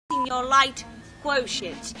decreasing your light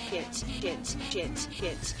quotient.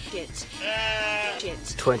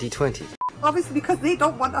 2020. Obviously, because they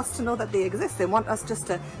don't want us to know that they exist. They want us just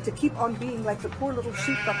to keep on being like the poor little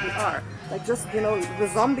sheep that we are. Like just, you know, the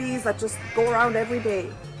zombies that just go around every day.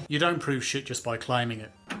 You don't prove shit just by claiming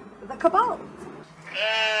it. The cabal.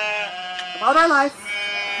 About our life,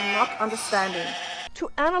 not understanding. To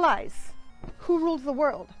analyze who rules the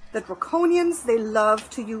world. The draconians, they love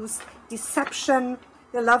to use deception.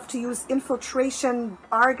 They love to use infiltration,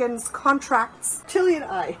 bargains, contracts. Tilly and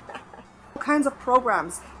I. Kinds of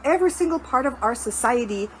programs. Every single part of our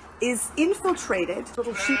society is infiltrated,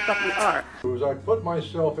 little sheep that we are. I put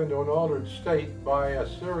myself into an altered state by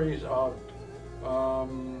a series of,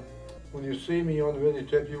 when you see me on the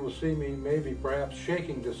videotape, you will see me maybe perhaps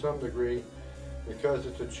shaking to some degree because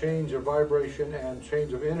it's a change of vibration and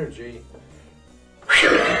change of energy.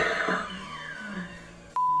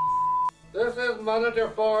 This is monitor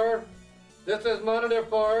 4. This is monitor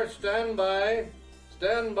 4. Stand by.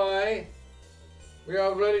 Stand by. We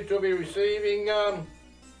are ready to be receiving.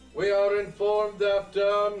 We are informed that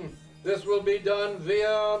this will be done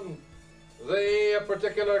via the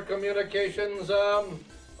particular communications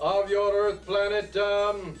of your Earth planet.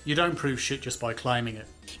 You don't prove shit just by claiming it.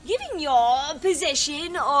 Giving your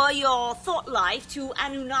possession or your thought life to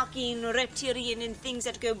Anunnaki and reptilian and things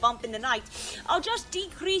that go bump in the night are just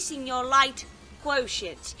decreasing your light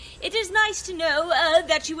quotient. It is nice to know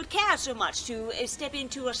that you would care so much to step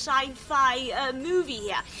into a sci-fi movie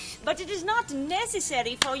here, but it is not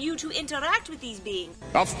necessary for you to interact with these beings.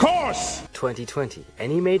 Of course! 2020.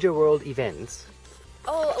 Any major world events?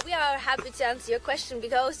 Oh, we are happy to answer your question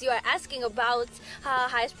because you are asking about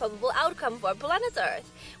highest probable outcome for planet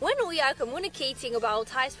Earth. When we are communicating about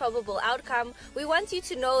highest probable outcome, we want you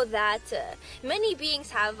to know that many beings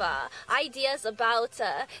have ideas about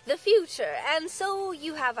the future, and so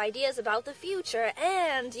you have ideas about the future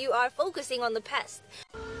and you are focusing on the past.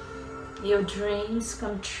 Your dreams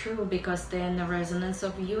come true because they're in the resonance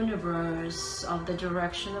of universe, of the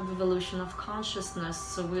direction of evolution of consciousness.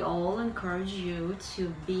 So we all encourage you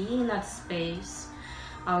to be in that space,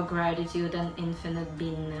 our gratitude and infinite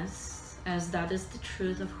beingness, as that is the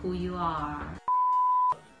truth of who you are.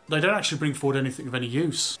 They don't actually bring forward anything of any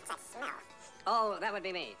use. Oh, that would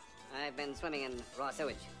be me. I've been swimming in raw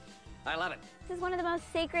sewage. I love it. This is one of the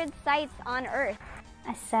most sacred sites on Earth.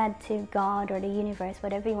 I said to God or the universe,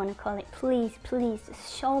 whatever you want to call it, please, please,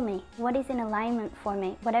 just show me what is in alignment for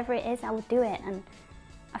me. Whatever it is, I will do it. And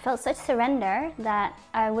I felt such surrender that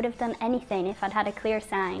I would have done anything if I'd had a clear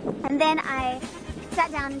sign. And then I sat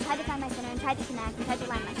down and tried to find my center and tried to connect and tried to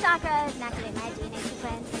align my chakras and activate my DNA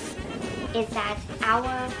sequence. Is that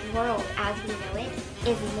our world as we know it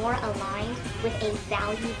is more aligned with a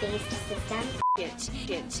value-based system.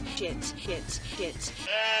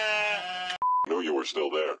 Know you are still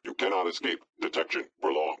there. You cannot escape detection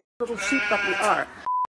for long. Little sheep that we are.